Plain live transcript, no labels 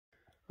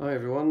Hi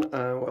everyone,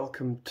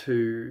 welcome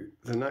to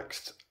the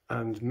next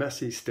and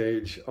messy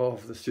stage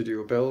of the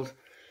studio build.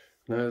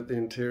 Now that the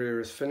interior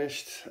is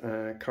finished,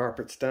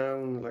 carpet's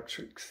down,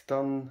 electric's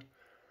done.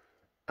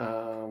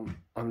 I'm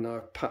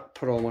now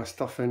put all my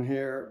stuff in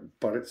here,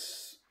 but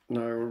it's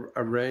now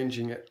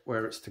arranging it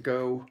where it's to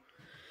go.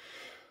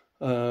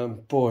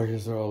 Boy,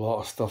 is there a lot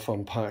of stuff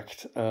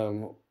unpacked.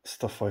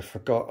 Stuff I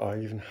forgot I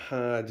even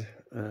had,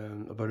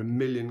 about 1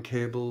 million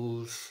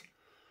cables.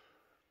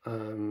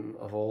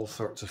 Of all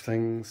sorts of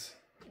things,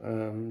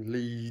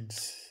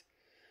 leads,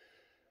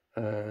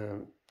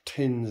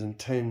 tins and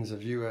tins of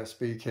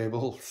USB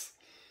cables,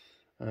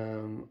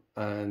 and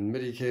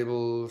MIDI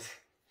cables,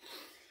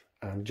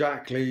 and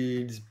jack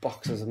leads,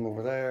 boxes of them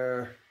over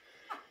there.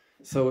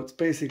 So it's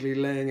basically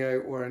laying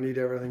out where I need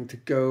everything to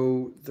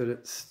go, that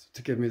it's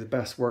to give me the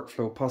best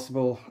workflow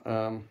possible.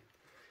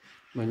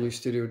 My new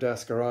studio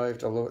desk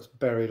arrived, although it's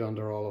buried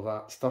under all of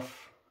that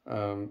stuff,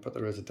 but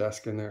there is a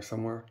desk in there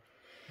somewhere.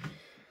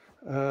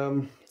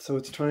 So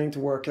it's trying to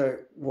work out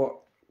what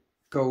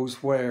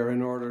goes where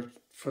in order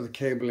for the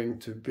cabling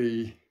to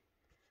be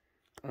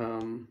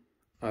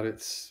at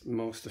its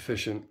most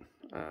efficient,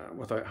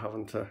 without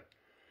having to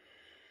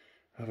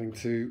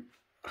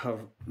have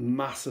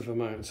massive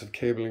amounts of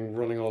cabling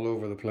running all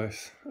over the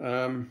place.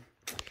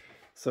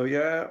 So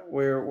yeah,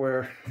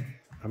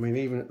 I mean,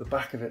 even at the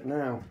back of it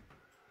now,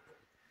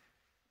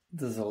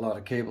 there's a lot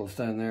of cables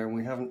down there, and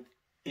we haven't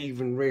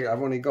even really,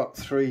 I've only got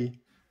 3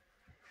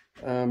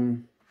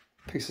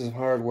 pieces of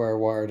hardware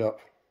wired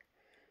up.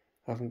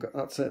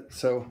 That's it.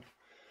 So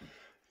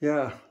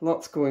yeah,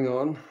 lots going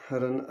on.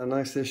 Had a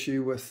nice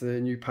issue with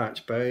the new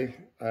patch bay.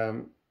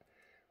 When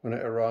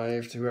it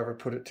arrived, whoever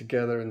put it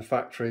together in the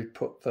factory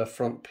put the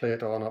front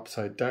plate on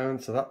upside down,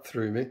 so that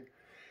threw me,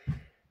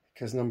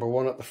 because number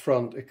 1 at the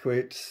front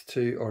equates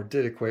to, or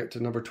did equate to,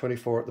 number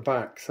 24 at the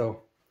back.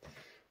 So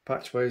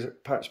patch bays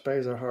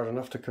are hard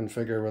enough to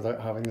configure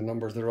without having the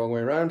numbers the wrong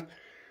way around.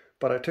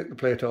 But I took the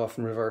plate off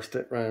and reversed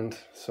it round,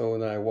 so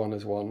now 1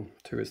 is 1,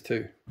 2 is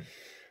 2.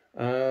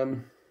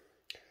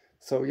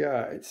 So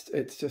yeah,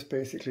 it's just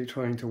basically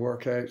trying to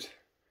work out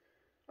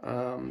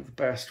the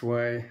best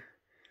way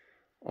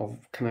of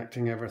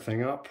connecting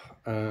everything up,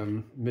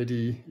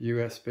 MIDI,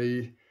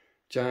 USB,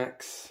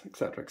 jacks,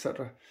 etc,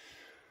 etc.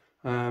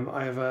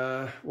 I have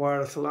a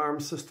wireless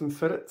alarm system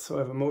fitted, so I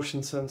have a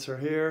motion sensor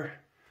here.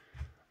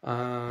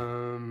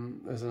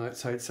 There's an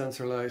outside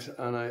sensor light,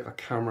 and I have a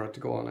camera to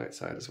go on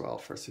outside as well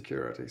for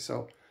security,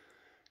 so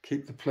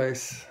keep the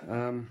place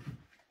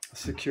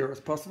secure as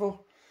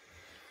possible.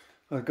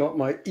 I've got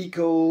my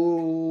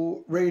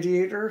eco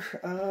radiator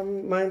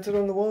mounted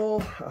on the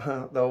wall,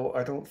 though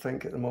I don't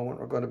think at the moment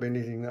we're going to be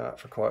needing that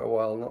for quite a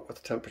while, not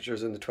with the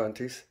temperatures in the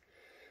 20s.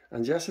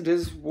 And yes, it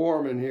is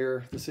warm in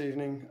here this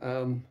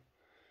evening,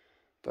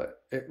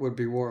 but it would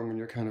be warm when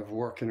you're kind of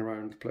working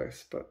around the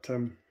place. But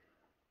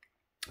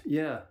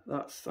yeah,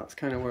 that's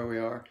kind of where we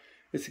are.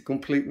 It's a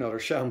complete and utter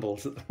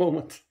shambles at the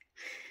moment.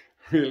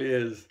 It really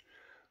is.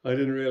 I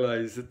didn't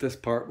realize that this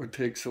part would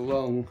take so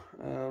long,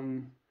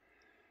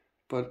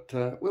 but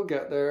we'll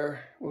get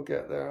there. We'll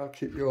get there. I'll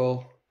keep you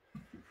all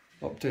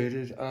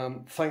updated.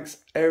 Thanks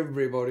to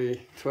everybody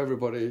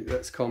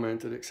that's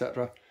commented,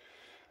 etc.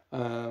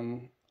 I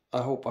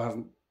hope I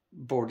haven't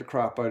bored the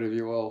crap out of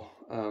you all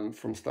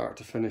from start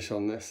to finish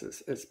on this.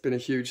 It's been a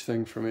huge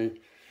thing for me,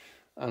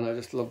 and I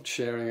just loved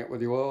sharing it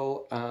with you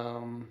all.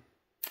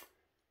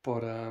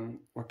 But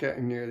we're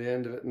getting near the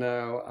end of it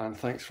now, and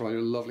thanks for all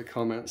your lovely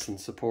comments and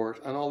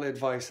support, and all the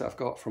advice I've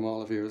got from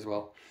all of you as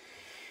well.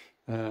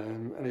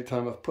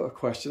 Anytime I've put a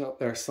question up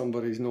there,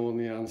 somebody's known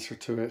the answer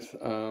to it.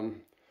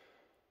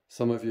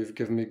 Some of you have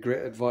given me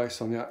great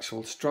advice on the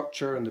actual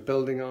structure and the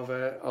building of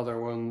it, other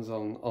ones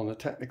on the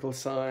technical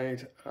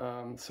side.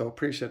 So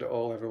appreciate it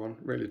all, everyone,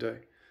 really do.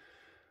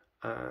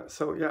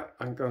 So yeah,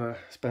 I'm gonna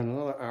spend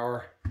another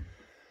hour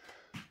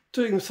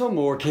doing some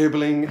more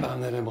cabling,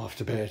 and then I'm off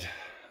to bed.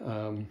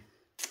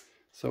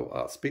 So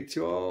I'll speak to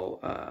you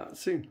all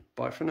soon.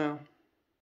 Bye for now.